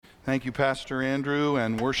Thank you, Pastor Andrew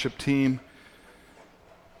and worship team.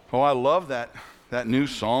 Oh, I love that new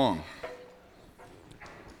song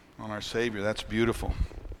on our Savior. That's beautiful.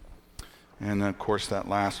 And of course, that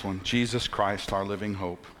last one, Jesus Christ, our living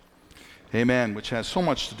hope. Amen, which has so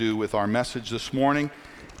much to do with our message this morning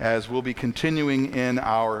as we'll be continuing in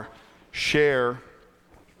our share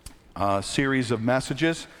series of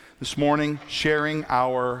messages. This morning, sharing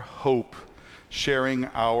our hope. Sharing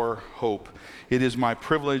our hope. It is my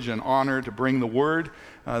privilege and honor to bring the word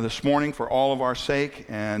this morning for all of our sake,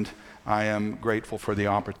 and I am grateful for the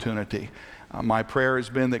opportunity. My prayer has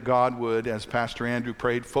been that God would, as Pastor Andrew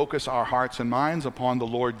prayed, focus our hearts and minds upon the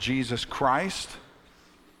Lord Jesus Christ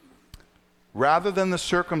rather than the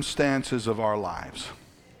circumstances of our lives.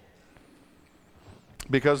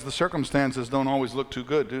 Because the circumstances don't always look too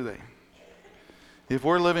good, do they? If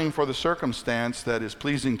we're living for the circumstance that is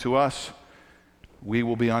pleasing to us, we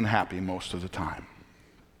will be unhappy most of the time.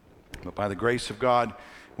 But by the grace of God,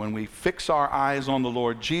 when we fix our eyes on the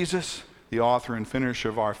Lord Jesus, the author and finisher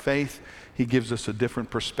of our faith, He gives us a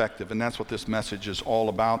different perspective. And that's what this message is all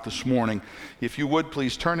about this morning. If you would,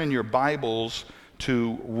 please turn in your Bibles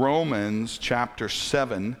to Romans chapter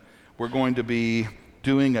 7. We're going to be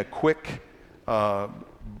doing a quick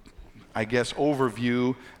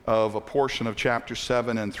overview of a portion of chapter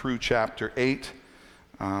 7 and through chapter 8.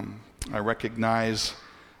 I recognize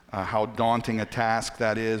how daunting a task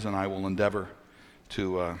that is, and I will endeavor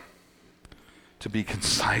to be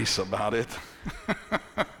concise about it.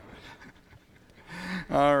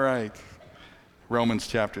 All right, Romans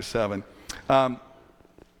chapter 7.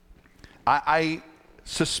 I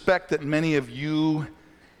suspect that many of you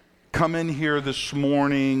come in here this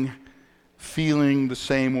morning feeling the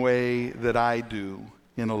same way that I do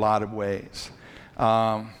in a lot of ways.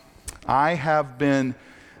 I have been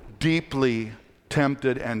deeply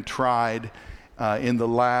tempted and tried in the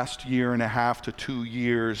last year and a half to 2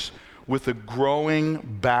 years with a growing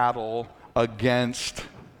battle against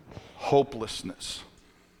hopelessness.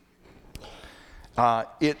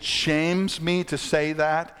 It shames me to say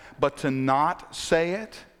that, but to not say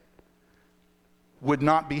it would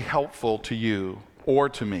not be helpful to you or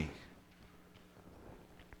to me.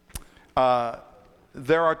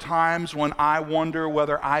 There are times when I wonder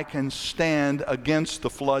whether I can stand against the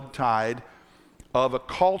flood tide of a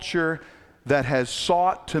culture that has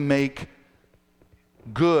sought to make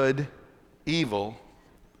good evil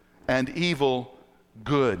and evil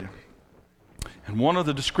good. And one of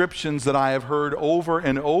the descriptions that I have heard over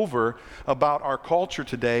and over about our culture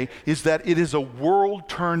today is that it is a world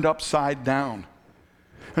turned upside down.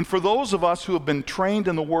 And for those of us who have been trained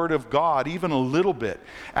in the Word of God, even a little bit,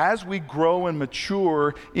 as we grow and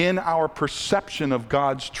mature in our perception of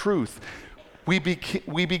God's truth, we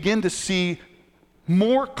begin to see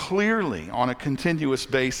more clearly on a continuous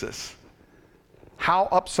basis how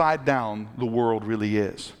upside down the world really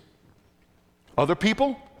is. Other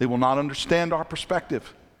people, they will not understand our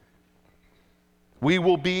perspective. We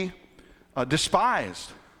will be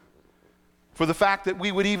despised for the fact that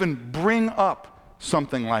we would even bring up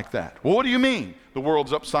something like that. Well, what do you mean the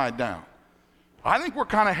world's upside down? I think we're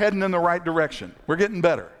kind of heading in the right direction. We're getting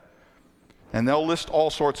better. And they'll list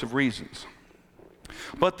all sorts of reasons.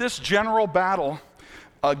 But this general battle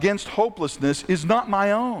against hopelessness is not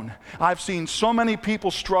my own. I've seen so many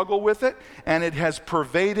people struggle with it, and it has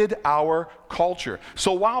pervaded our culture.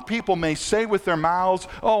 So while people may say with their mouths,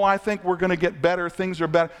 oh, I think we're going to get better, things are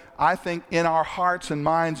better, I think in our hearts and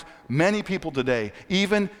minds, many people today,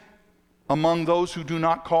 even among those who do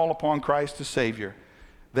not call upon Christ as Savior,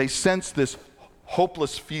 they sense this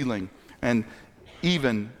hopeless feeling, and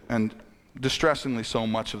even and distressingly so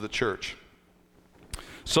much of the church.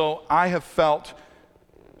 So I have felt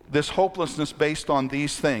this hopelessness based on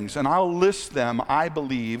these things, and I'll list them, I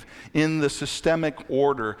believe, in the systemic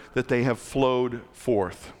order that they have flowed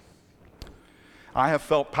forth. I have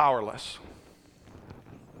felt powerless.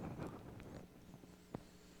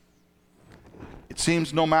 It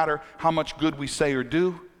seems no matter how much good we say or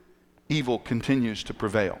do, evil continues to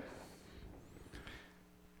prevail.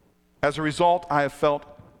 As a result, I have felt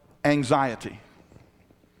anxiety.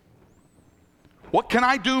 What can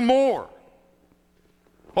I do more?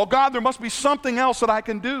 Well, God, there must be something else that I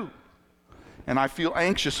can do. And I feel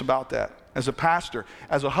anxious about that as a pastor,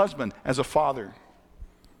 as a husband, as a father,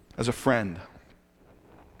 as a friend.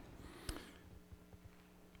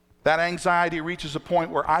 That anxiety reaches a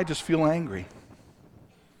point where I just feel angry.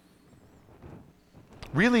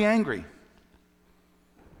 Really angry.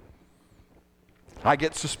 I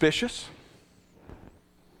get suspicious.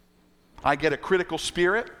 I get a critical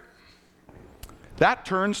spirit. That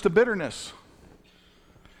turns to bitterness.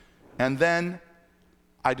 And then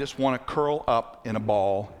I just want to curl up in a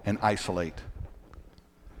ball and isolate.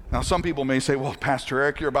 Now, some people may say, well, Pastor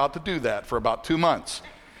Eric, you're about to do that for about 2 months.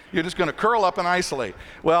 You're just going to curl up and isolate.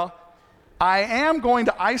 Well, I am going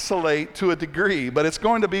to isolate to a degree, but it's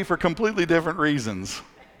going to be for completely different reasons.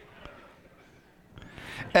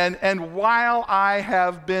 And while I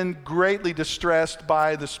have been greatly distressed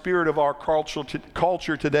by the spirit of our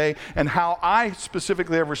culture today and how I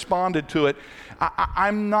specifically have responded to it,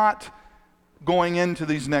 I'm not going into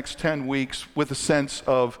these next 10 weeks with a sense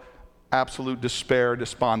of absolute despair,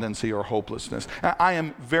 despondency, or hopelessness. I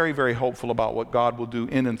am very, very hopeful about what God will do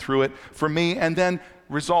in and through it for me, and then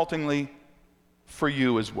resultingly for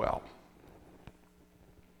you as well.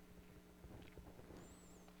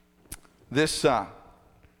 This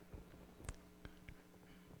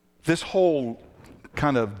whole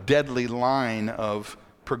kind of deadly line of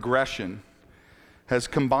progression has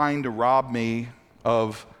combined to rob me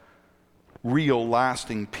of real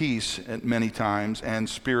lasting peace at many times and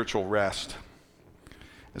spiritual rest.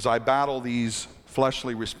 As I battle these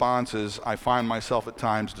fleshly responses, I find myself at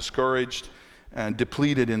times discouraged and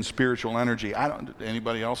depleted in spiritual energy.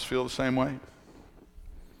 Anybody else feel the same way?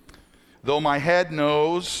 Though my head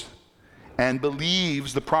knows and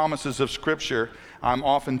believes the promises of Scripture, I'm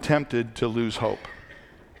often tempted to lose hope.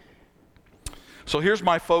 So here's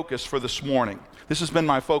my focus for this morning. This has been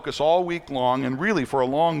my focus all week long and really for a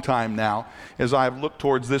long time now as I've looked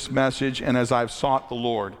towards this message and as I've sought the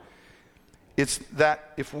Lord. It's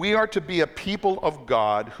that if we are to be a people of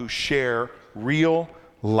God who share real,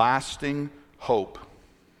 lasting hope,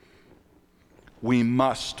 we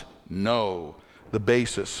must know the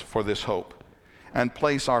basis for this hope and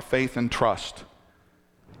place our faith and trust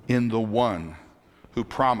in the one who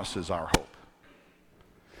promises our hope.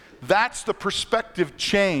 That's the perspective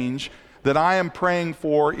change that I am praying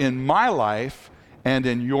for in my life and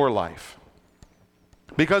in your life.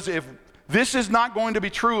 Because if this is not going to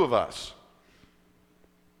be true of us,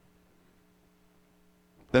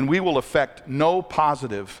 then we will affect no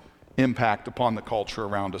positive impact upon the culture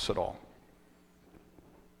around us at all.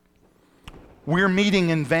 We're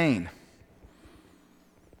meeting in vain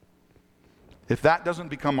if that doesn't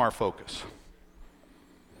become our focus.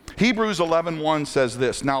 Hebrews 11:1 says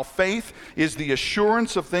this, "Now faith is the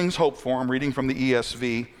assurance of things hoped for," I'm reading from the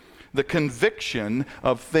ESV, "the conviction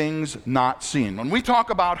of things not seen." When we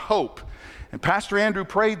talk about hope, and Pastor Andrew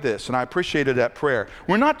prayed this, and I appreciated that prayer,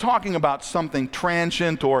 we're not talking about something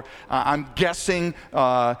transient or I'm guessing,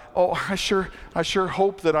 I sure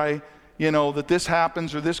hope that that this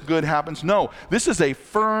happens or this good happens. No, this is a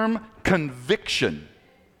firm conviction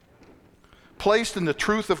placed in the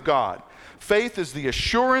truth of God. Faith is the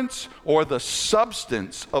assurance or the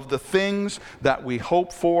substance of the things that we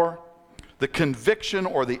hope for, the conviction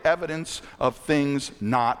or the evidence of things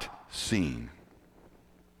not seen.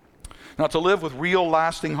 Now, to live with real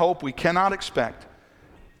lasting hope, we cannot expect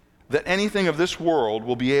that anything of this world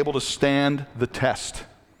will be able to stand the test.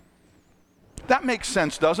 That makes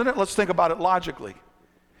sense, doesn't it? Let's think about it logically.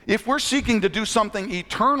 If we're seeking to do something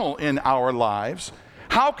eternal in our lives,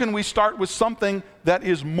 how can we start with something that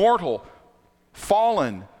is mortal,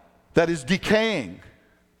 fallen, that is decaying?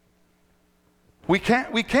 We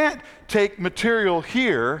can't take material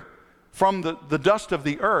here from the dust of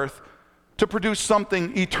the earth to produce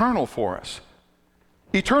something eternal for us.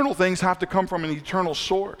 Eternal things have to come from an eternal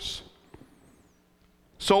source.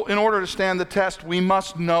 So in order to stand the test, we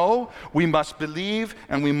must know, we must believe,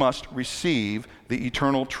 and we must receive the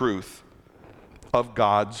eternal truth of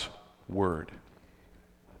God's Word.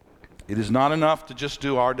 It is not enough to just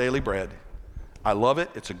do our daily bread. I love it.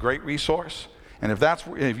 It's a great resource. And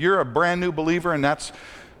if you're a brand new believer and that's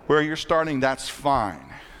where you're starting, that's fine.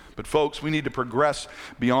 But folks, we need to progress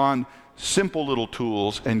beyond simple little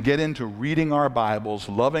tools and get into reading our Bibles,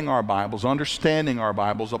 loving our Bibles, understanding our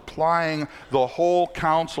Bibles, applying the whole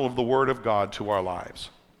counsel of the Word of God to our lives.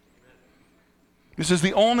 This is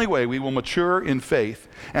the only way we will mature in faith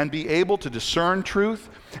and be able to discern truth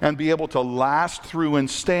and be able to last through and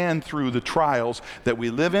stand through the trials that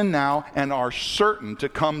we live in now and are certain to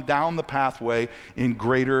come down the pathway in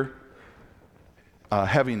greater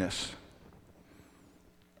heaviness.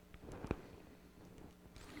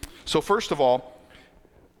 So first of all,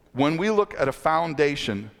 when we look at a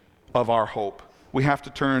foundation of our hope, we have to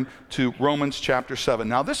turn to Romans chapter 7.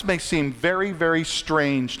 Now, this may seem very, very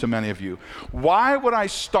strange to many of you. Why would I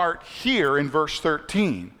start here in verse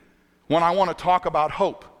 13 when I want to talk about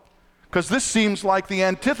hope? Because this seems like the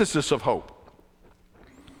antithesis of hope.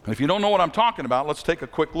 And if you don't know what I'm talking about, let's take a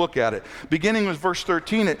quick look at it. Beginning with verse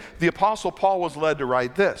 13, the Apostle Paul was led to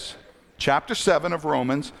write this. Chapter 7 of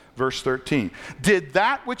Romans, verse 13. Did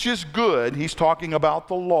that which is good, he's talking about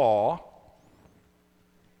the law,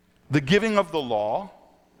 the giving of the law,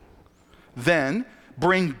 then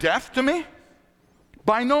bring death to me?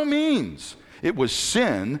 By no means. It was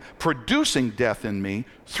sin producing death in me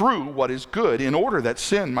through what is good, in order that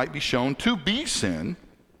sin might be shown to be sin,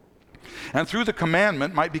 and through the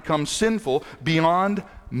commandment might become sinful beyond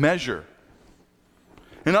measure.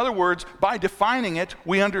 In other words, by defining it,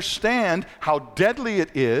 we understand how deadly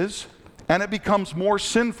it is, and it becomes more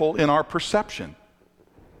sinful in our perception.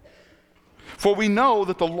 For we know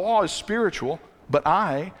that the law is spiritual, but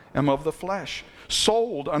I am of the flesh,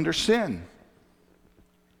 sold under sin.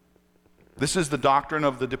 This is the doctrine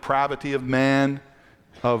of the depravity of man,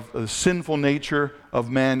 of the sinful nature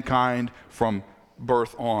of mankind from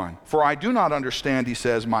birth on. For I do not understand, he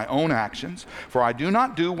says, my own actions. For I do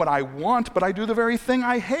not do what I want, but I do the very thing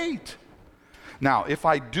I hate. Now, if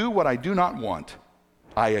I do what I do not want,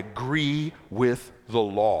 I agree with the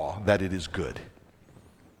law that it is good.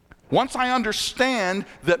 Once I understand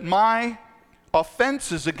that my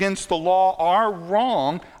offenses against the law are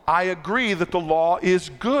wrong, I agree that the law is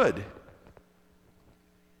good.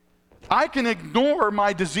 I can ignore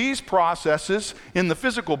my disease processes in the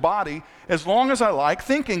physical body as long as I like,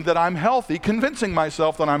 thinking that I'm healthy, convincing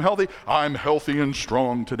myself that I'm healthy and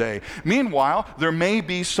strong today. Meanwhile, there may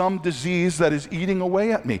be some disease that is eating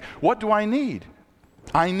away at me. What do I need?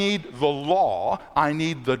 I need the law. I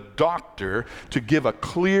need the doctor to give a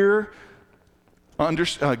clear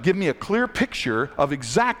give me a clear picture of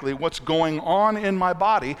exactly what's going on in my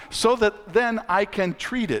body, so that then I can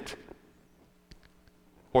treat it.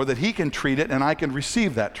 Or that he can treat it and I can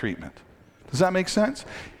receive that treatment. Does that make sense?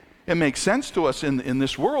 It makes sense to us in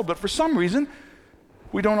this world, but for some reason,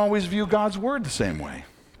 we don't always view God's word the same way.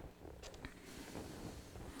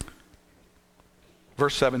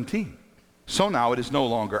 Verse 17. So now it is no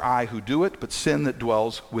longer I who do it, but sin that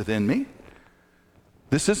dwells within me.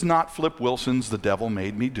 This is not Flip Wilson's "the devil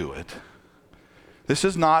made me do it." This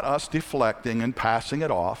is not us deflecting and passing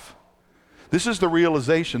it off. This is the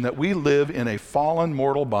realization that we live in a fallen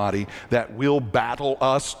mortal body that will battle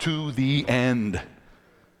us to the end.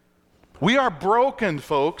 We are broken,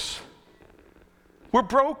 folks. We're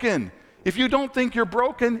broken. If you don't think you're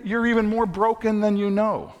broken, you're even more broken than you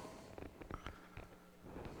know.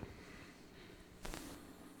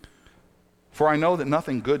 For I know that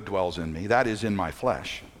nothing good dwells in me, that is, in my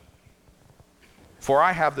flesh. For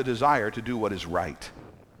I have the desire to do what is right.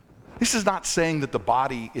 This is not saying that the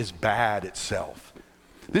body is bad itself.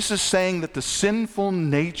 This is saying that the sinful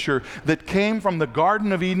nature that came from the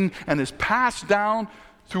Garden of Eden and is passed down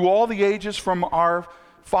through all the ages from our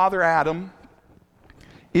father Adam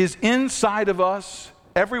is inside of us,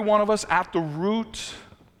 every one of us at the root,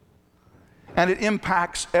 and it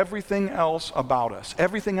impacts everything else about us.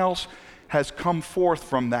 Everything else has come forth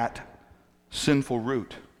from that sinful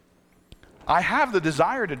root. I have the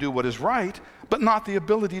desire to do what is right, but not the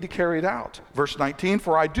ability to carry it out. Verse 19,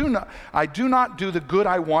 for I do not do the good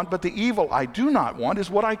I want, but the evil I do not want is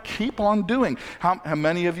what I keep on doing. How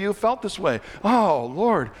many of you have felt this way? Oh,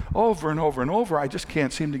 Lord, over and over and over, I just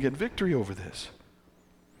can't seem to get victory over this.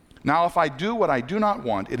 Now, if I do what I do not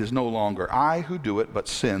want, it is no longer I who do it, but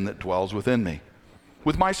sin that dwells within me.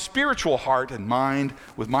 With my spiritual heart and mind,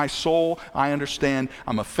 with my soul, I understand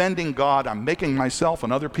I'm offending God. I'm making myself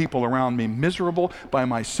and other people around me miserable by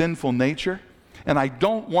my sinful nature. And I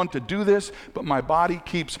don't want to do this, but my body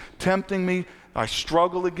keeps tempting me. I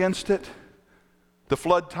struggle against it. The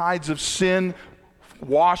flood tides of sin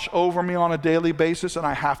wash over me on a daily basis, and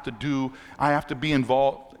I have to be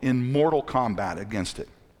involved in mortal combat against it.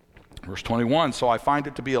 Verse 21, so I find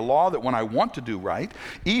it to be a law that when I want to do right,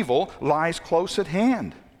 evil lies close at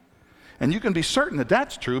hand. And you can be certain that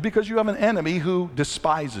that's true because you have an enemy who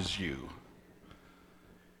despises you.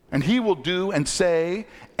 And he will do and say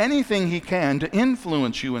anything he can to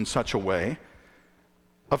influence you in such a way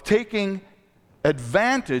of taking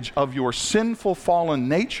advantage of your sinful fallen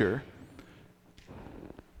nature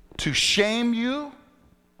to shame you,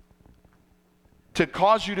 to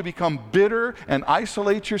cause you to become bitter and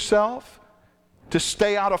isolate yourself, to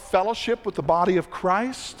stay out of fellowship with the body of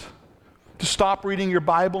Christ, to stop reading your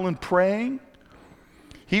Bible and praying.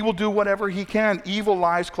 He will do whatever he can. Evil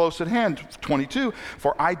lies close at hand. 22,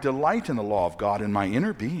 for I delight in the law of God in my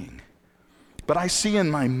inner being. But I see in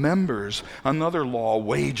my members another law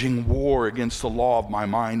waging war against the law of my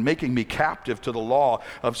mind, making me captive to the law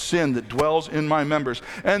of sin that dwells in my members.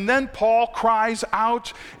 And then Paul cries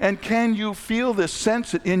out, and can you feel this,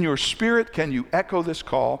 sense it in your spirit? Can you echo this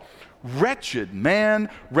call? wretched man,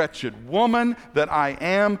 wretched woman that I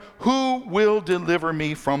am, who will deliver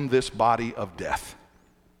me from this body of death?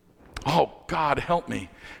 Oh, God, help me.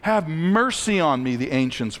 Have mercy on me, the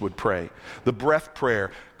ancients would pray. The breath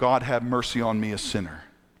prayer, God, have mercy on me, a sinner.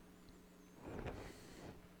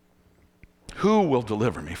 Who will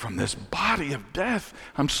deliver me from this body of death?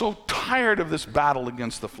 I'm so tired of this battle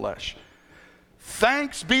against the flesh.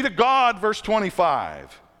 Thanks be to God, verse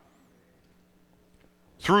 25.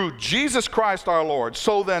 Through Jesus Christ our Lord.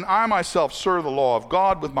 So then I myself serve the law of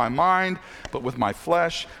God with my mind, but with my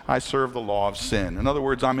flesh I serve the law of sin. In other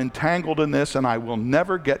words, I'm entangled in this and I will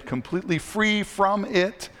never get completely free from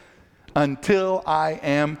it until I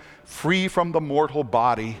am free from the mortal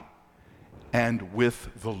body and with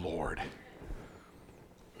the Lord.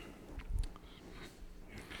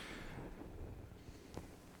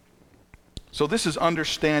 So this is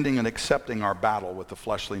understanding and accepting our battle with the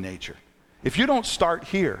fleshly nature. If you don't start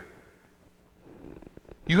here,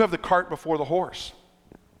 you have the cart before the horse.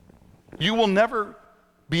 You will never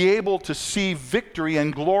be able to see victory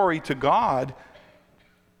and glory to God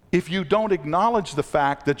if you don't acknowledge the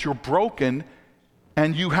fact that you're broken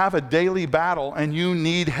and you have a daily battle and you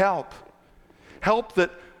need help. Help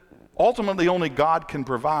that ultimately only God can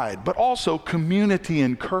provide, but also community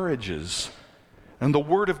encourages, and the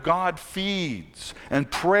Word of God feeds, and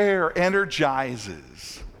prayer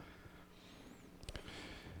energizes.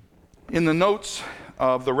 In the notes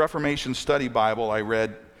of the Reformation Study Bible I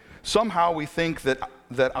read, somehow we think that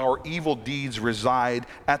our evil deeds reside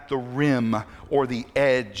at the rim or the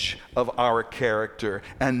edge of our character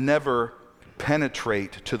and never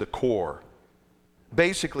penetrate to the core.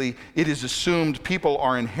 Basically, it is assumed people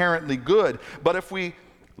are inherently good, but if we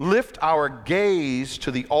lift our gaze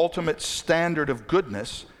to the ultimate standard of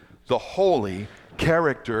goodness, the holy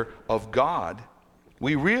character of God,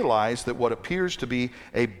 we realize that what appears to be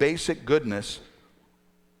a basic goodness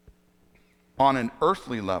on an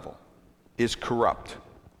earthly level is corrupt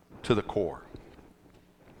to the core.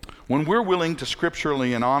 When we're willing to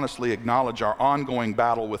scripturally and honestly acknowledge our ongoing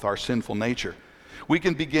battle with our sinful nature, we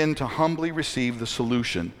can begin to humbly receive the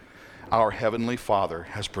solution our Heavenly Father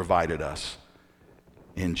has provided us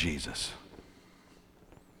in Jesus.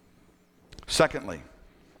 Secondly,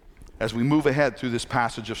 as we move ahead through this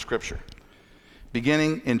passage of Scripture,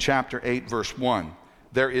 beginning in chapter 8, verse 1,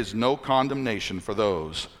 there is no condemnation for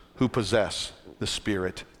those who possess the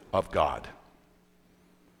Spirit of God.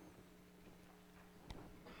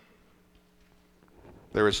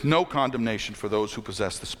 There is no condemnation for those who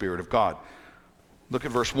possess the Spirit of God. Look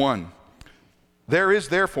at verse 1. There is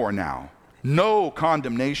therefore now no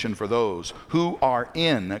condemnation for those who are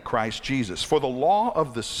in Christ Jesus. For the law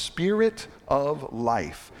of the Spirit of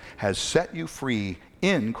life has set you free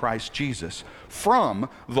in Christ Jesus from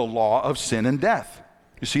the law of sin and death.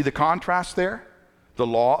 You see the contrast there? The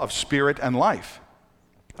law of spirit and life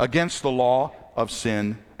against the law of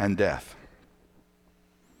sin and death.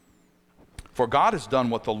 For God has done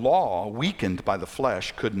what the law, weakened by the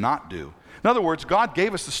flesh, could not do. In other words, God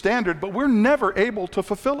gave us the standard, but we're never able to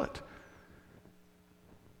fulfill it.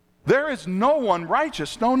 There is no one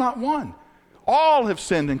righteous, no, not one. All have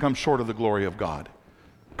sinned and come short of the glory of God.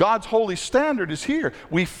 God's holy standard is here.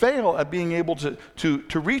 We fail at being able to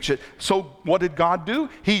reach it. So what did God do?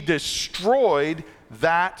 He destroyed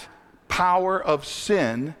that power of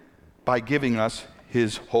sin by giving us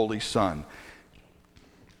His holy Son.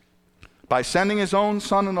 By sending His own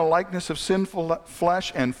Son in the likeness of sinful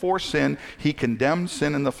flesh and for sin, He condemned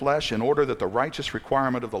sin in the flesh in order that the righteous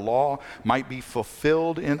requirement of the law might be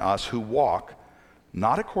fulfilled in us who walk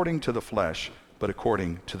not according to the flesh, but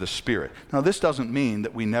according to the Spirit. Now, this doesn't mean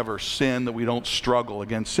that we never sin, that we don't struggle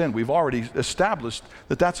against sin. We've already established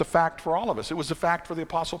that that's a fact for all of us. It was a fact for the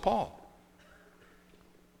Apostle Paul.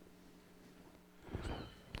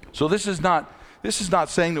 So this is not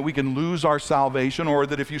saying that we can lose our salvation, or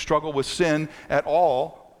that if you struggle with sin at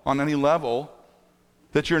all on any level,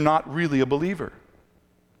 that you're not really a believer.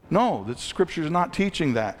 No, the Scripture is not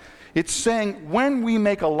teaching that. It's saying when we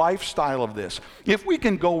make a lifestyle of this, if we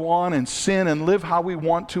can go on and sin and live how we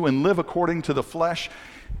want to and live according to the flesh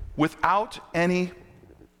without any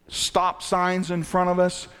stop signs in front of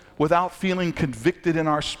us, without feeling convicted in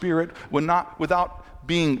our spirit, without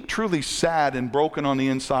being truly sad and broken on the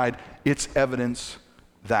inside, it's evidence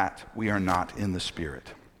that we are not in the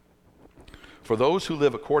Spirit. For those who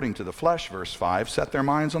live according to the flesh, verse 5, set their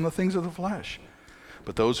minds on the things of the flesh.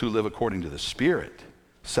 But those who live according to the Spirit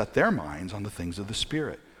set their minds on the things of the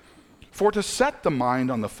Spirit. For to set the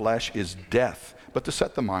mind on the flesh is death, but to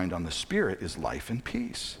set the mind on the Spirit is life and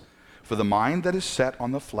peace. For the mind that is set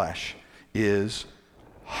on the flesh is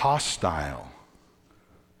hostile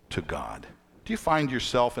to God? Do you find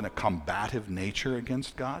yourself in a combative nature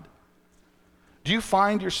against God? Do you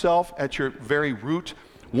find yourself at your very root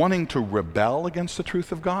wanting to rebel against the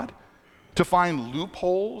truth of God? To find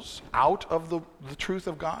loopholes out of the truth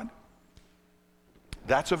of God?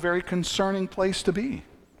 That's a very concerning place to be.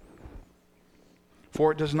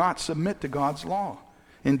 For it does not submit to God's law.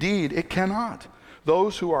 Indeed, it cannot.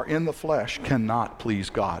 Those who are in the flesh cannot please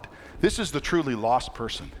God. This is the truly lost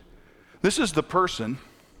person. This is the person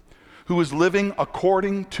who is living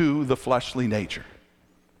according to the fleshly nature.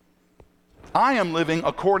 I am living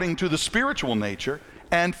according to the spiritual nature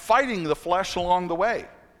and fighting the flesh along the way.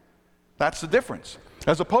 That's the difference.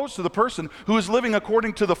 As opposed to the person who is living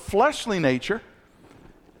according to the fleshly nature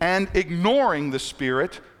and ignoring the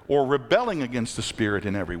Spirit or rebelling against the Spirit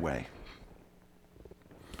in every way.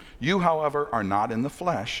 You, however, are not in the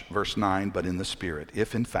flesh, verse 9, but in the Spirit,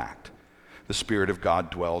 if in fact the Spirit of God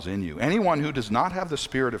dwells in you. Anyone who does not have the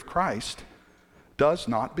Spirit of Christ does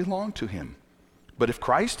not belong to him. But if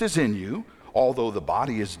Christ is in you, although the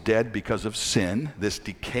body is dead because of sin, this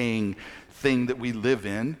decaying thing that we live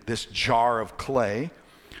in, this jar of clay,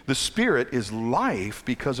 the Spirit is life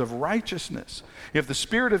because of righteousness. If the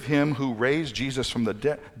Spirit of him who raised Jesus from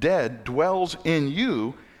the dead dwells in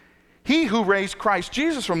you, he who raised Christ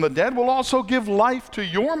Jesus from the dead will also give life to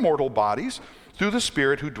your mortal bodies through the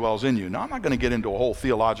Spirit who dwells in you. Now, I'm not going to get into a whole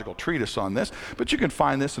theological treatise on this, but you can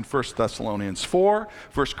find this in 1 Thessalonians 4,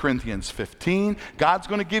 1 Corinthians 15. God's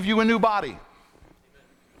going to give you a new body.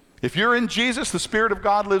 If you're in Jesus, the Spirit of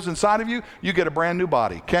God lives inside of you, you get a brand new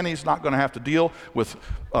body. Kenny's not going to have to deal with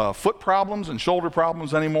foot problems and shoulder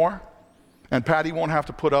problems anymore, and Patty won't have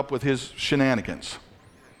to put up with his shenanigans.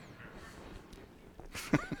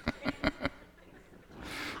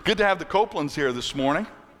 Good to have the Copelands here this morning.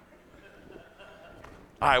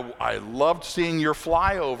 I loved seeing your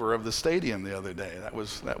flyover of the stadium the other day. That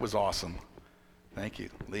was awesome. Thank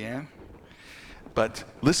you, Leanne. But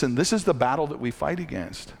listen, this is the battle that we fight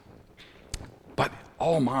against. But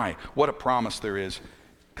oh my, what a promise there is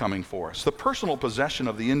coming for us. The personal possession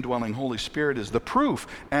of the indwelling Holy Spirit is the proof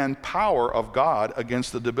and power of God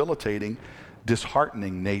against the debilitating,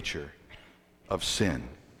 disheartening nature of sin.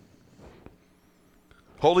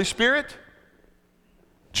 Holy Spirit,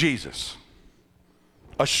 Jesus.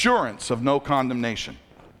 Assurance of no condemnation.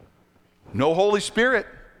 No Holy Spirit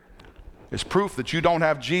is proof that you don't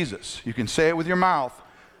have Jesus. You can say it with your mouth,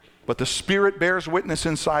 but the Spirit bears witness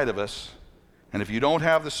inside of us. And if you don't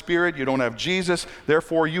have the Spirit, you don't have Jesus.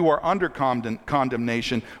 Therefore, you are under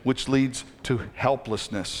condemnation, which leads to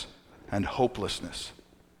helplessness and hopelessness.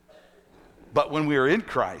 But when we are in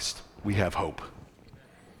Christ, we have hope.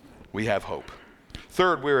 We have hope.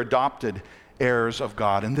 Third, we're adopted heirs of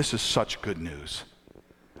God, and this is such good news.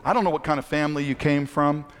 I don't know what kind of family you came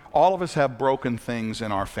from. All of us have broken things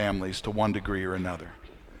in our families to one degree or another.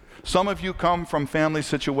 Some of you come from family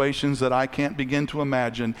situations that I can't begin to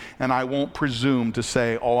imagine, and I won't presume to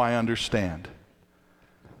say, oh, I understand.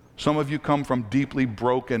 Some of you come from deeply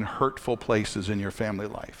broken, hurtful places in your family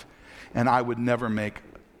life, and I would never make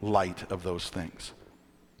light of those things.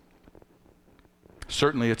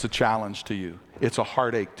 Certainly it's a challenge to you. It's a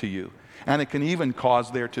heartache to you. And it can even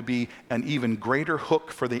cause there to be an even greater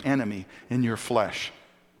hook for the enemy in your flesh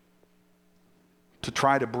to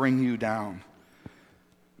try to bring you down.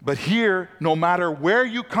 But here, no matter where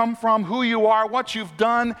you come from, who you are, what you've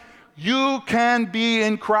done, you can be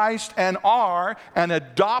in Christ and are an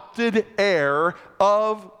adopted heir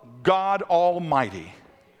of God Almighty.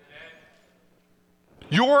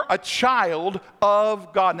 You're a child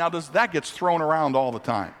of God. Now, that gets thrown around all the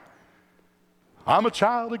time. I'm a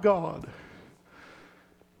child of God.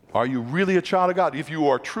 Are you really a child of God? If you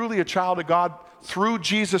are truly a child of God through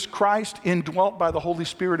Jesus Christ, indwelt by the Holy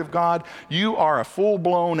Spirit of God, you are a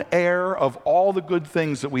full-blown heir of all the good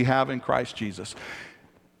things that we have in Christ Jesus.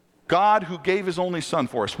 God, who gave his only Son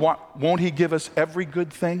for us, won't he give us every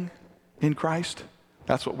good thing in Christ?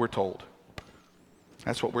 That's what we're told.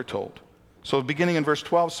 That's what we're told. So beginning in verse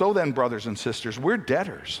 12, so then, brothers and sisters, we're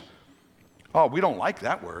debtors. Oh, we don't like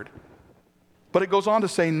that word. But it goes on to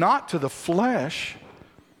say, not to the flesh,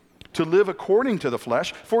 to live according to the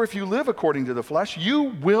flesh. For if you live according to the flesh,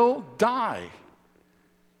 you will die.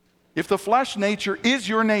 If the flesh nature is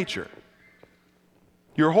your nature,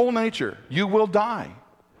 your whole nature, you will die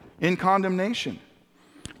in condemnation.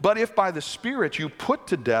 But if by the Spirit you put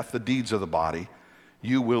to death the deeds of the body,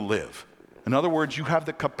 you will live. In other words, you have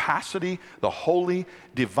the capacity, the holy,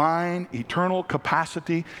 divine, eternal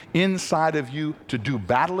capacity inside of you to do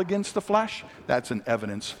battle against the flesh. That's an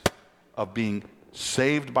evidence of being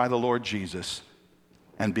saved by the Lord Jesus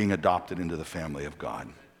and being adopted into the family of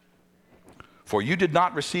God. For you did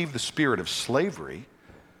not receive the spirit of slavery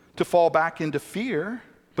to fall back into fear,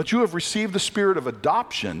 but you have received the spirit of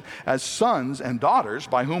adoption as sons and daughters,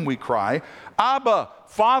 by whom we cry, Abba,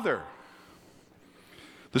 Father.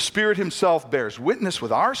 The Spirit himself bears witness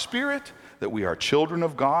with our spirit that we are children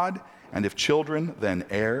of God, and if children, then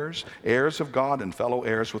heirs, heirs of God and fellow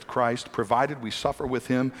heirs with Christ, provided we suffer with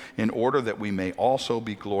him in order that we may also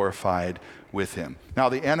be glorified with him. Now,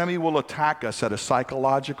 the enemy will attack us at a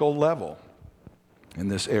psychological level in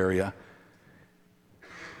this area,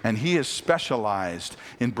 and he is specialized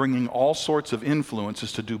in bringing all sorts of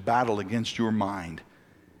influences to do battle against your mind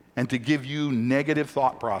and to give you negative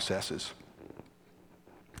thought processes,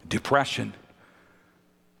 depression,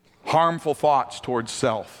 harmful thoughts towards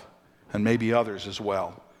self, and maybe others as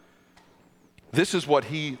well. This is what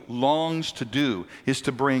he longs to do, is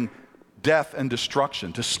to bring death and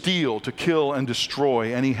destruction, to steal, to kill, and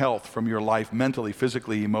destroy any health from your life, mentally,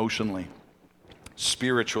 physically, emotionally,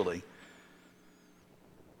 spiritually.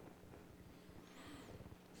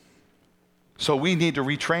 So we need to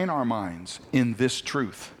retrain our minds in this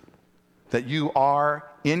truth, that you are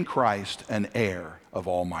in Christ an heir of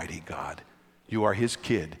Almighty God. You are his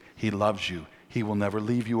kid. He loves you. He will never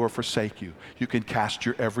leave you or forsake you. You can cast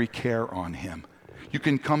your every care on him. You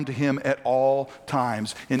can come to him at all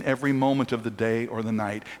times, in every moment of the day or the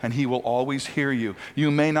night, and he will always hear you.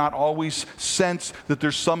 You may not always sense that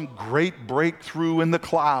there's some great breakthrough in the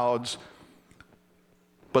clouds,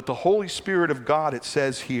 but the Holy Spirit of God, it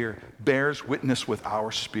says here, bears witness with our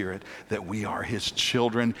spirit that we are his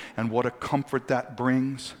children, and what a comfort that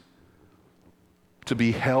brings to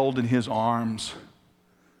be held in his arms,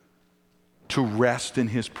 to rest in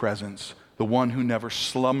his presence, the one who never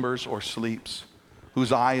slumbers or sleeps,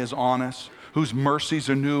 whose eye is on us, whose mercies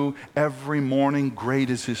are new every morning. Great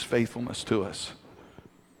is his faithfulness to us.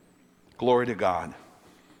 Glory to God.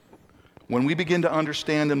 When we begin to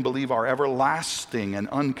understand and believe our everlasting and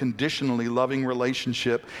unconditionally loving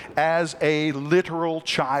relationship as a literal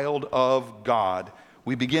child of God,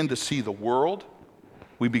 we begin to see the world,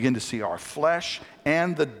 we begin to see our flesh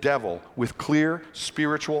and the devil with clear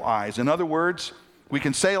spiritual eyes. In other words, we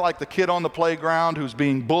can say like the kid on the playground who's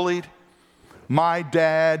being bullied, my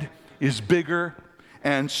dad is bigger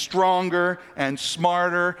and stronger and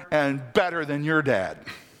smarter and better than your dad.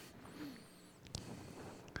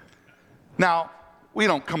 Now, we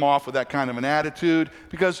don't come off with that kind of an attitude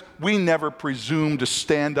because we never presume to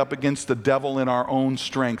stand up against the devil in our own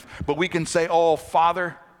strength. But we can say, oh,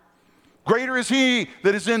 Father, greater is he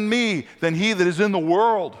that is in me than he that is in the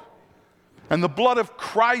world. And the blood of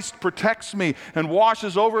Christ protects me and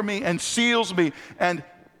washes over me and seals me, and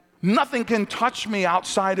nothing can touch me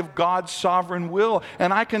outside of God's sovereign will,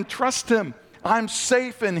 and I can trust him. I'm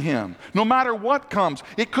safe in him. No matter what comes,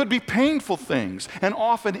 it could be painful things, and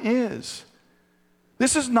often is.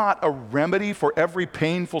 This is not a remedy for every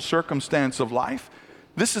painful circumstance of life.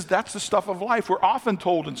 That's the stuff of life. We're often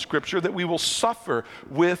told in Scripture that we will suffer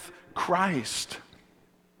with Christ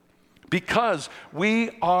because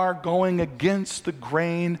we are going against the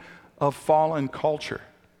grain of fallen culture.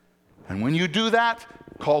 And when you do that,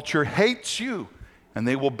 culture hates you, and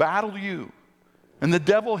they will battle you. And the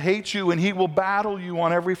devil hates you, and he will battle you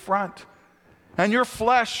on every front. And your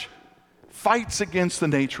flesh fights against the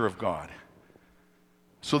nature of God.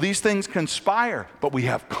 So these things conspire, but we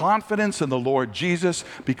have confidence in the Lord Jesus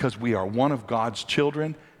because we are one of God's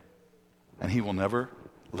children, and he will never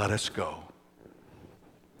let us go.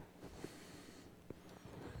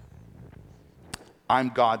 I'm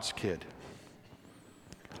God's kid.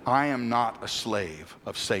 I am not a slave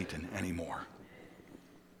of Satan anymore.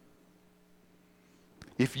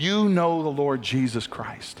 If you know the Lord Jesus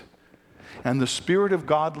Christ and the Spirit of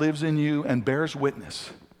God lives in you and bears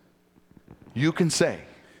witness, you can say,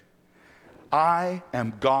 I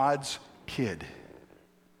am God's kid.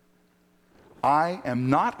 I am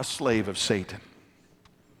not a slave of Satan.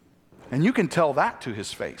 And you can tell that to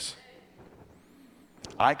his face.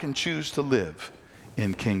 I can choose to live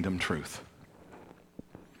in kingdom truth.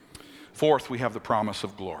 Fourth, we have the promise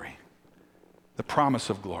of glory. The promise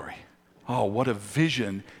of glory. Oh, what a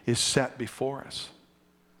vision is set before us.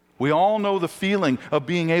 We all know the feeling of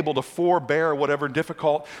being able to forbear whatever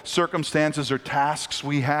difficult circumstances or tasks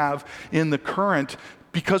we have in the current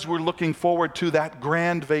because we're looking forward to that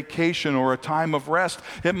grand vacation or a time of rest.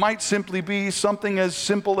 It might simply be something as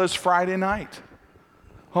simple as Friday night.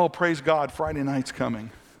 Oh, praise God, Friday night's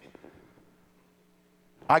coming.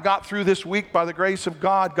 I got through this week by the grace of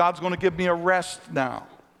God. God's going to give me a rest now.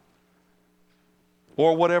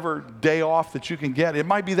 Or whatever day off that you can get. It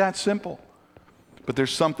might be that simple. But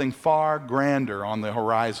there's something far grander on the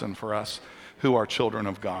horizon for us who are children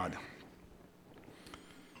of God.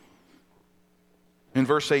 In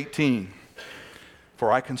verse 18,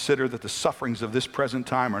 for I consider that the sufferings of this present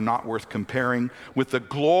time are not worth comparing with the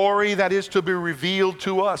glory that is to be revealed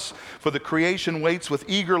to us. For the creation waits with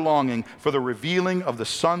eager longing for the revealing of the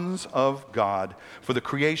sons of God. For the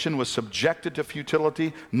creation was subjected to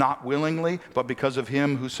futility, not willingly, but because of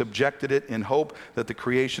him who subjected it, in hope that the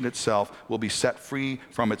creation itself will be set free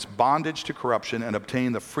from its bondage to corruption and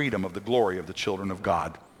obtain the freedom of the glory of the children of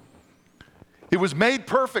God. It was made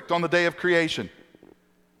perfect on the day of creation.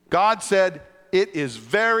 God said, "It is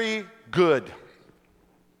very good."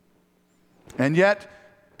 And yet,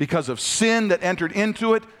 because of sin that entered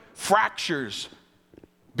into it, fractures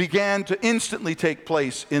began to instantly take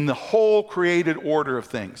place in the whole created order of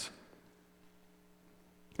things.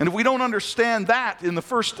 And if we don't understand that in the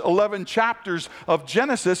first 11 chapters of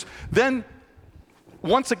Genesis, then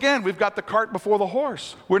once again, we've got the cart before the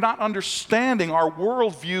horse. We're not understanding. Our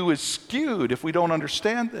worldview is skewed if we don't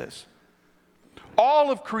understand this.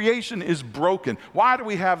 All of creation is broken. Why do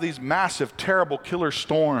we have these massive, terrible killer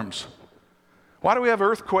storms? Why do we have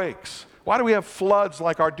earthquakes? Why do we have floods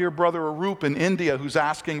like our dear brother Arup in India, who's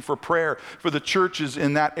asking for prayer for the churches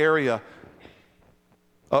in that area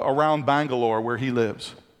around Bangalore where he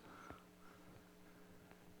lives?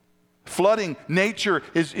 Flooding, nature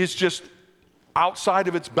is just outside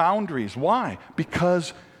of its boundaries. Why?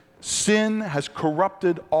 Because sin has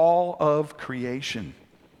corrupted all of creation.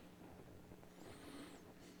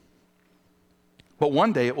 But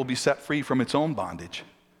one day it will be set free from its own bondage.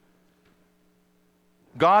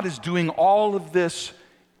 God is doing all of this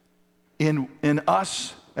in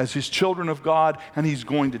us as his children of God, and he's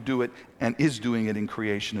going to do it and is doing it in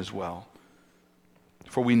creation as well.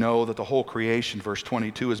 For we know that the whole creation, verse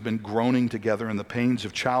 22, has been groaning together in the pains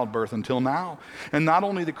of childbirth until now. And not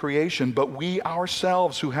only the creation, but we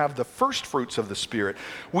ourselves who have the first fruits of the Spirit,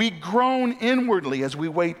 we groan inwardly as we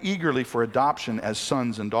wait eagerly for adoption as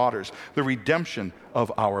sons and daughters, the redemption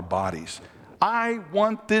of our bodies. I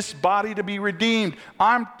want this body to be redeemed.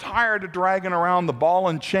 I'm tired of dragging around the ball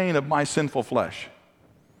and chain of my sinful flesh.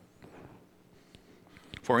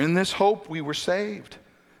 For in this hope we were saved.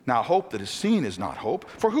 Now, hope that is seen is not hope,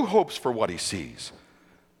 for who hopes for what he sees?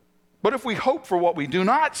 But if we hope for what we do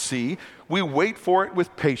not see, we wait for it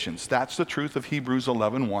with patience. That's the truth of Hebrews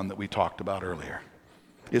 11:1 that we talked about earlier.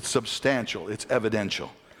 It's substantial, it's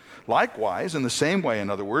evidential. Likewise, in the same way, in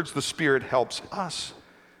other words, the Spirit helps us.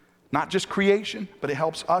 Not just creation, but it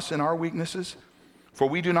helps us in our weaknesses. For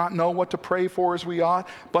we do not know what to pray for as we ought,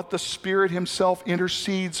 but the Spirit himself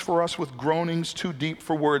intercedes for us with groanings too deep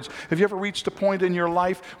for words. Have you ever reached a point in your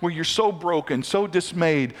life where you're so broken, so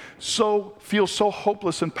dismayed, feel so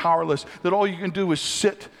hopeless and powerless that all you can do is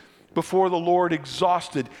sit before the Lord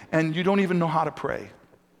exhausted and you don't even know how to pray?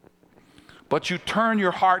 But you turn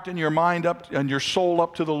your heart and your mind up and your soul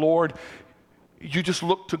up to the Lord. You just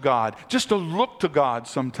look to God. Just to look to God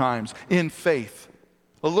sometimes in faith.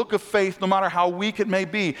 A look of faith, no matter how weak it may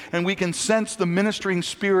be, and we can sense the ministering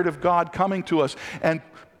Spirit of God coming to us and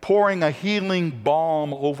pouring a healing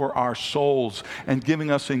balm over our souls and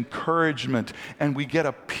giving us encouragement, and we get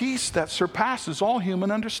a peace that surpasses all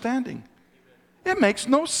human understanding. It makes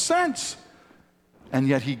no sense, and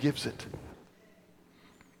yet he gives it.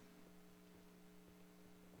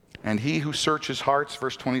 And he who searches hearts,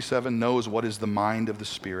 verse 27, knows what is the mind of the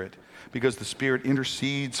Spirit, because the Spirit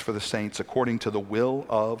intercedes for the saints according to the will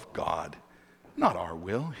of God. Not our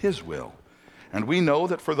will, his will. And we know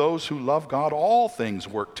that for those who love God, all things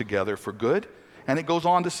work together for good. And it goes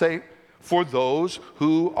on to say, for those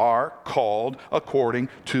who are called according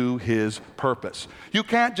to his purpose. You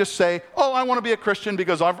can't just say, oh, I want to be a Christian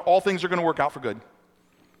because all things are going to work out for good.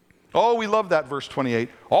 Oh, we love that, verse 28.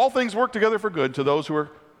 All things work together for good to those who are,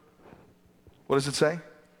 what does it say?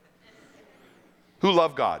 Who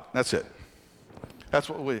love God. That's it. That's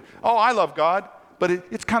what I love God, but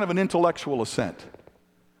it's kind of an intellectual assent.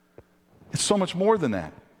 It's so much more than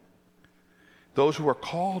that. Those who are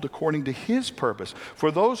called according to his purpose. For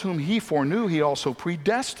those whom he foreknew, he also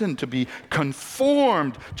predestined to be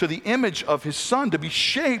conformed to the image of his Son, to be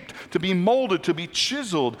shaped, to be molded, to be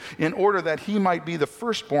chiseled, in order that he might be the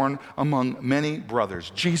firstborn among many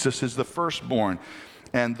brothers. Jesus is the firstborn.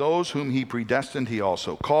 And those whom he predestined, he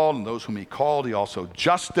also called. And those whom he called, he also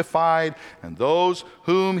justified. And those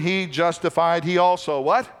whom he justified, he also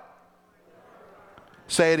what?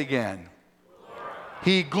 Say it again.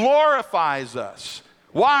 He glorifies us.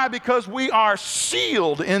 Why? Because we are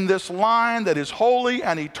sealed in this line that is holy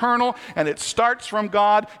and eternal, and it starts from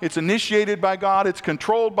God. It's initiated by God. It's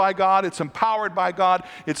controlled by God. It's empowered by God.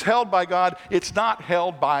 It's held by God. It's not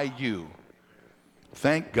held by you.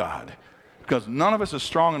 Thank God. Because none of us is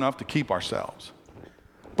strong enough to keep ourselves.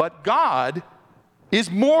 But God is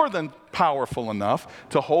more than powerful enough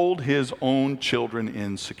to hold his own children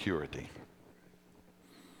in security.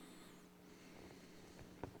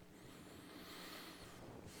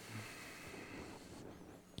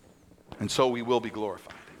 And so we will be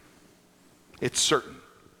glorified. It's certain.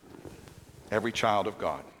 Every child of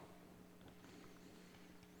God.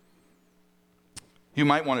 You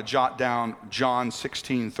might want to jot down John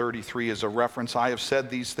 16:33 as a reference. I have said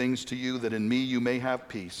these things to you that in me you may have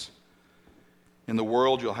peace. In the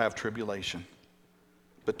world you'll have tribulation.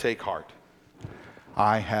 But take heart.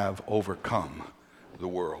 I have overcome the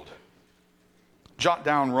world. Jot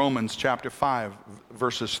down Romans chapter 5,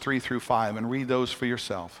 verses 3 through 5, and read those for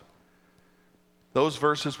yourself. Those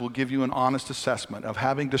verses will give you an honest assessment of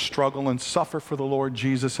having to struggle and suffer for the Lord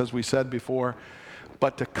Jesus, as we said before,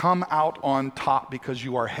 but to come out on top because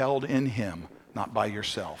you are held in him, not by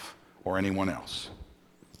yourself or anyone else.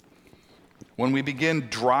 When we begin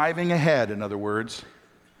driving ahead, in other words,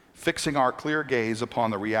 fixing our clear gaze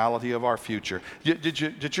upon the reality of our future.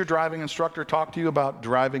 Did your driving instructor talk to you about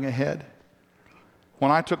driving ahead?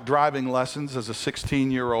 When I took driving lessons as a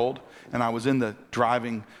 16-year-old, and I was in the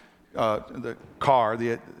driving the car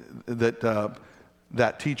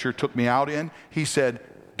that teacher took me out in, he said,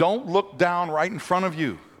 don't look down right in front of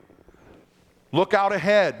you. Look out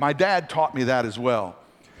ahead. My dad taught me that as well.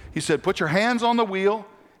 He said, put your hands on the wheel.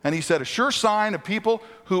 And he said, a sure sign of people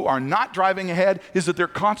who are not driving ahead is that they're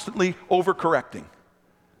constantly overcorrecting.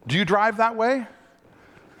 Do you drive that way?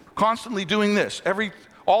 Constantly doing this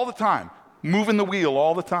all the time, moving the wheel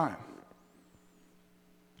all the time.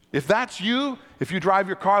 If that's you, if you drive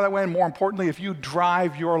your car that way, and more importantly, if you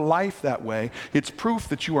drive your life that way, it's proof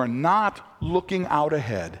that you are not looking out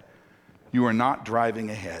ahead. You are not driving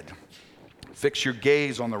ahead. Fix your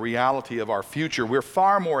gaze on the reality of our future. We're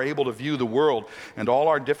far more able to view the world and all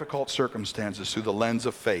our difficult circumstances through the lens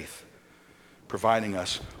of faith, providing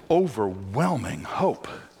us overwhelming hope.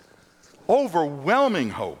 Overwhelming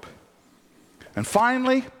hope. And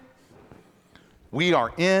finally, we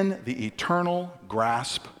are in the eternal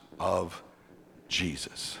grasp of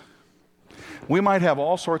Jesus. We might have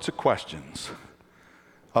all sorts of questions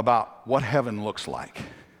about what heaven looks like.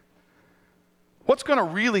 What's going to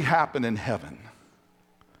really happen in heaven?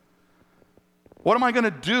 What am I going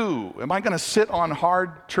to do? Am I going to sit on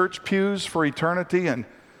hard church pews for eternity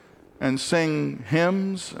and sing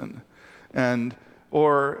hymns?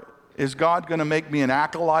 Or is God going to make me an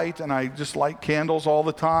acolyte and I just light candles all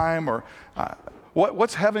the time? Or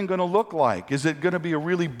what's heaven going to look like? Is it going to be a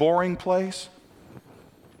really boring place?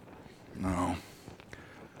 No.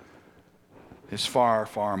 It's far,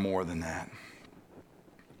 far more than that.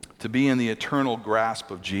 To be in the eternal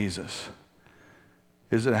grasp of Jesus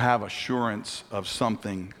is to have assurance of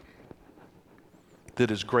something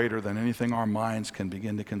that is greater than anything our minds can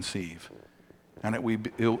begin to conceive. And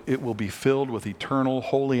it will be filled with eternal,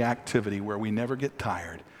 holy activity where we never get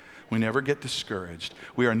tired. We never get discouraged.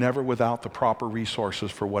 We are never without the proper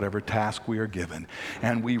resources for whatever task we are given.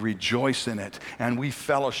 And we rejoice in it, and we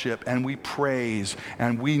fellowship, and we praise,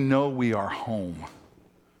 and we know we are home.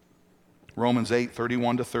 Romans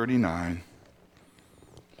 8:31-39.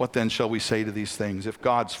 What then shall we say to these things? If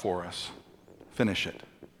God's for us, finish it.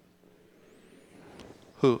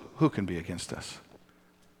 Who can be against us?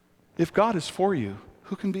 If God is for you,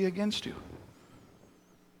 who can be against you?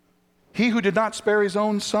 He who did not spare his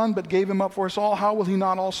own son, but gave him up for us all, how will he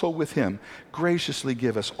not also with him graciously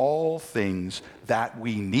give us all things that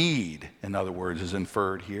we need? In other words, is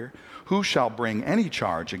inferred here. Who shall bring any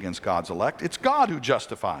charge against God's elect? It's God who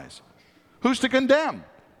justifies. Who's to condemn?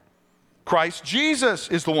 Christ Jesus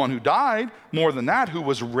is the one who died. More than that, who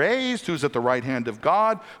was raised, who's at the right hand of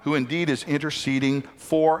God, who indeed is interceding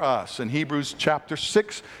for us. And Hebrews chapter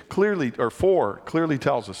 4 clearly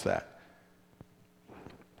tells us that.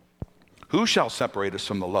 Who shall separate us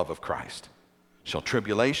from the love of Christ? Shall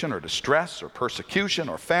tribulation or distress or persecution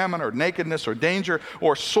or famine or nakedness or danger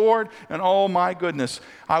or sword? And oh my goodness,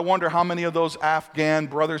 I wonder how many of those Afghan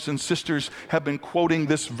brothers and sisters have been quoting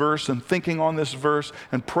this verse and thinking on this verse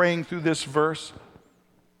and praying through this verse.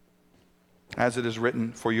 As it is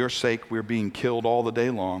written, for your sake we're being killed all the day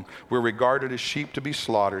long. We're regarded as sheep to be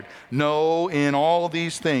slaughtered. No, in all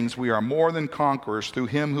these things we are more than conquerors through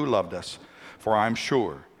him who loved us. For I'm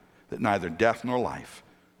sure that neither death nor life,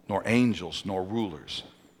 nor angels, nor rulers,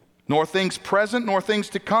 nor things present, nor things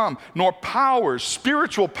to come, nor powers,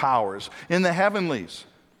 spiritual powers in the heavenlies,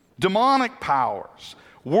 demonic powers,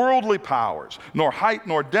 worldly powers, nor height,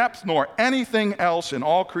 nor depth, nor anything else in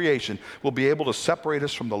all creation will be able to separate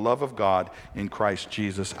us from the love of God in Christ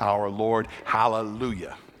Jesus our Lord.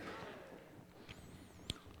 Hallelujah.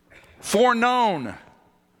 Foreknown,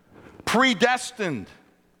 predestined,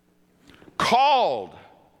 called,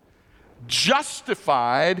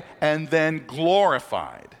 justified, and then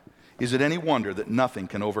glorified. Is it any wonder that nothing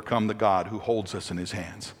can overcome the God who holds us in his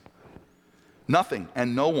hands? Nothing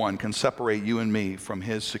and no one can separate you and me from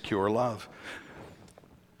his secure love.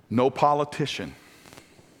 No politician,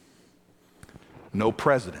 no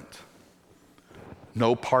president,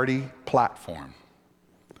 no party platform,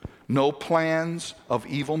 no plans of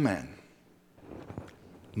evil men,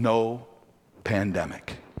 no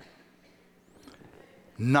pandemic.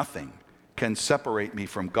 Nothing can separate me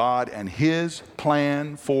from God and his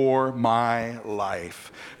plan for my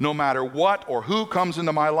life. No matter what or who comes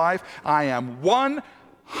into my life, I am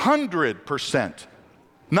 100%,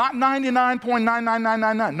 not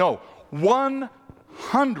 99.99999, no,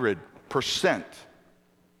 100%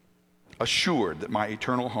 assured that my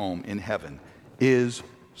eternal home in heaven is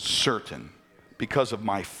certain because of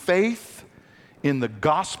my faith in the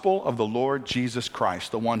gospel of the Lord Jesus Christ,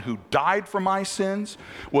 the one who died for my sins,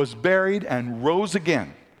 was buried, and rose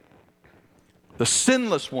again. The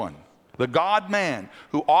sinless one, the God-man,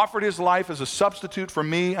 who offered his life as a substitute for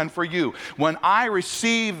me and for you. When I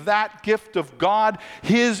receive that gift of God,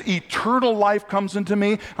 his eternal life comes into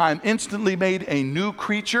me. I'm instantly made a new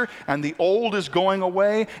creature, and the old is going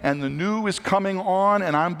away, and the new is coming on,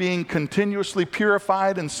 and I'm being continuously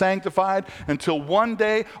purified and sanctified until one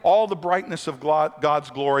day all the brightness of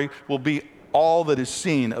God's glory will be all that is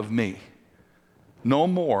seen of me. No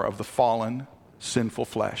more of the fallen, sinful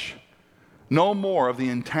flesh. No more of the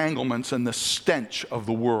entanglements and the stench of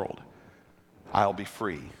the world. I'll be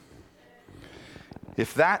free.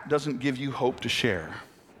 If that doesn't give you hope to share,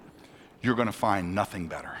 you're going to find nothing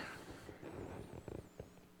better.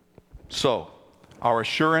 So, our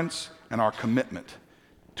assurance and our commitment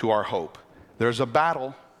to our hope. There's a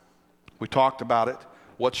battle. We talked about it.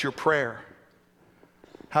 What's your prayer?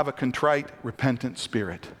 Have a contrite, repentant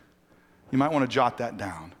spirit. You might want to jot that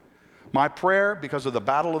down. My prayer, because of the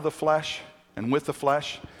battle of the flesh, and with the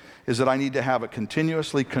flesh, is that I need to have a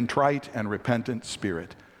continuously contrite and repentant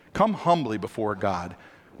spirit. Come humbly before God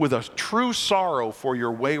with a true sorrow for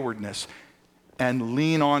your waywardness and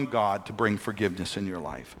lean on God to bring forgiveness in your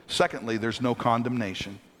life. Secondly, there's no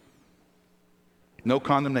condemnation. No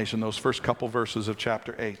condemnation, those first couple verses of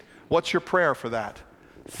chapter 8. What's your prayer for that?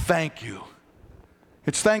 Thank you.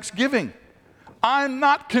 It's thanksgiving. I'm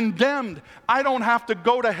not condemned. I don't have to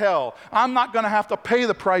go to hell. I'm not going to have to pay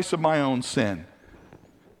the price of my own sin.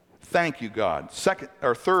 Thank you, God.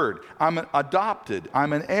 Third, I'm adopted.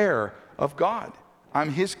 I'm an heir of God. I'm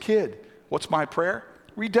his kid. What's my prayer?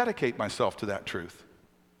 Rededicate myself to that truth.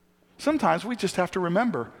 Sometimes we just have to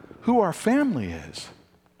remember who our family is.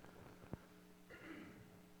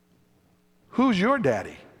 Who's your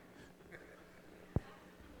daddy?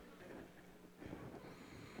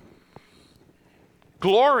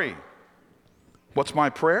 Glory. What's my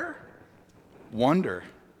prayer? Wonder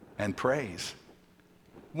and praise.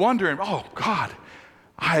 Wonder and, oh God,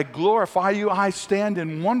 I glorify you. I stand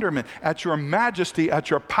in wonderment at your majesty, at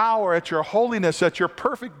your power, at your holiness, at your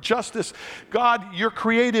perfect justice. God, your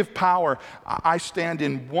creative power. I stand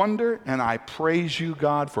in wonder and I praise you,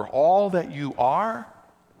 God, for all that you are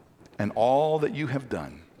and all that you have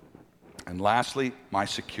done. And lastly, my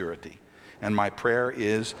security. And my prayer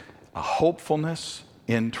is a hopefulness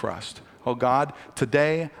in trust. Oh God,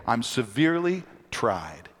 today I'm severely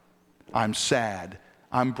tried. I'm sad.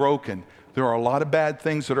 I'm broken. There are a lot of bad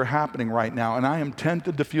things that are happening right now, and I am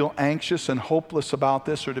tempted to feel anxious and hopeless about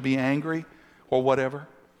this or to be angry or whatever.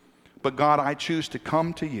 But God, I choose to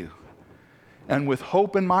come to you, and with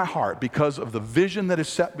hope in my heart because of the vision that is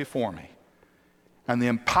set before me and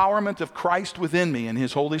the empowerment of Christ within me and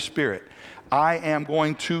his Holy Spirit, I am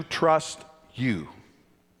going to trust you.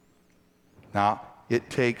 Now, it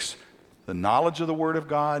takes the knowledge of the Word of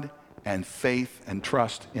God and faith and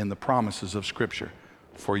trust in the promises of Scripture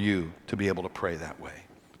for you to be able to pray that way.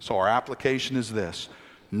 So our application is this: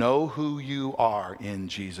 know who you are in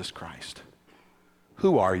Jesus Christ.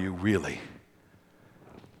 Who are you really?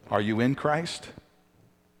 Are you in Christ?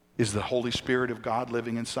 Is the Holy Spirit of God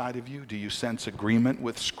living inside of you? Do you sense agreement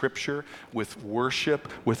with Scripture, with worship,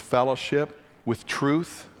 with fellowship, with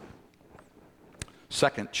truth?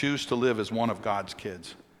 Second, choose to live as one of God's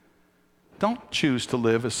kids. Don't choose to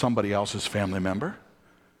live as somebody else's family member.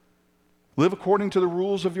 Live according to the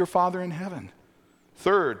rules of your Father in heaven.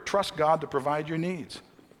 Third, trust God to provide your needs.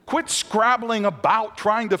 Quit scrabbling about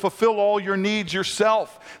trying to fulfill all your needs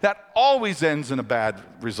yourself. That always ends in a bad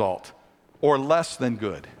result or less than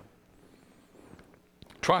good.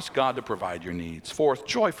 Trust God to provide your needs. Fourth,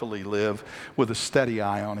 joyfully live with a steady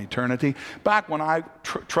eye on eternity. Back when I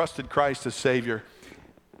trusted Christ as Savior,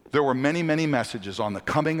 there were many, many messages on the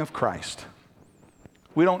coming of Christ.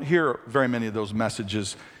 We don't hear very many of those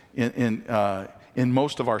messages in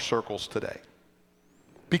most of our circles today,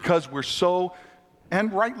 because we're so,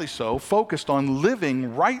 and rightly so, focused on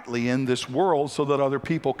living rightly in this world so that other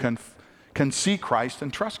people can see Christ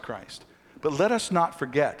and trust Christ. But let us not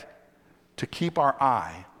forget to keep our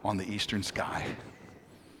eye on the eastern sky.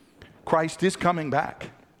 Christ is coming back.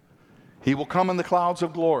 He will come in the clouds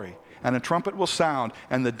of glory, and a trumpet will sound,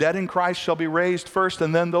 and the dead in Christ shall be raised first,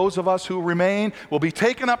 and then those of us who remain will be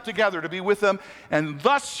taken up together to be with them, and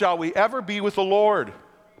thus shall we ever be with the Lord.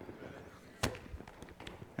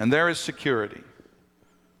 And there is security.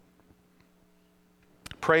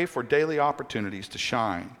 Pray for daily opportunities to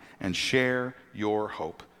shine and share your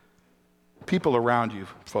hope. People around you,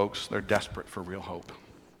 folks, they're desperate for real hope.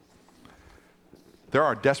 There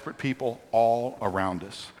are desperate people all around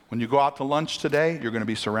us. When you go out to lunch today, you're going to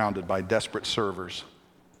be surrounded by desperate servers,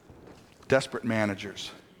 desperate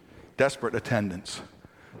managers, desperate attendants,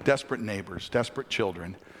 desperate neighbors, desperate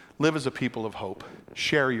children. Live as a people of hope.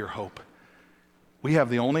 Share your hope. We have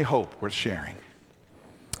the only hope worth sharing.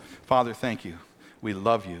 Father, thank you. We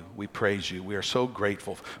love you. We praise you. We are so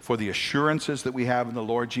grateful for the assurances that we have in the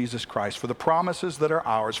Lord Jesus Christ, for the promises that are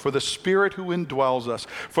ours, for the Spirit who indwells us,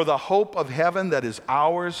 for the hope of heaven that is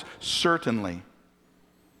ours certainly.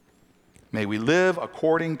 May we live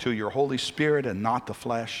according to your Holy Spirit and not the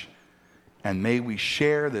flesh, and may we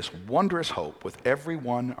share this wondrous hope with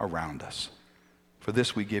everyone around us. For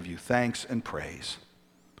this we give you thanks and praise.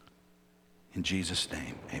 In Jesus'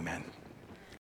 name, amen.